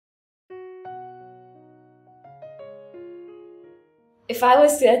If I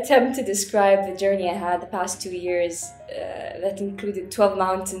was to attempt to describe the journey I had the past 2 years, that included 12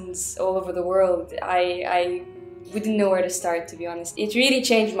 mountains all over the world, I wouldn't know where to start, to be honest. It really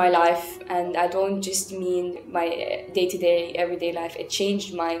changed my life, and I don't just mean my day-to-day, everyday life. It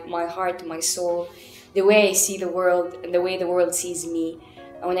changed my heart, my soul, the way I see the world, and the way the world sees me.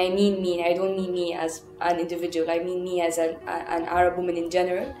 And when I mean me, I don't mean me as an individual, I mean me as an Arab woman in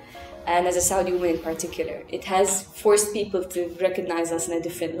general, and as a Saudi woman in particular. It has forced people to recognize us in a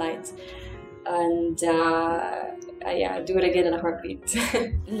different light. And yeah, do it again in a heartbeat.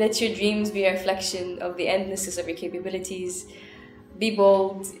 Let your dreams be a reflection of the endlessness of your capabilities. Be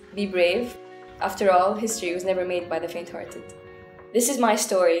bold, be brave. After all, history was never made by the faint-hearted. This is my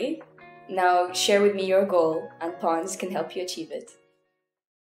story. Now share with me your goal, and Pawns can help you achieve it.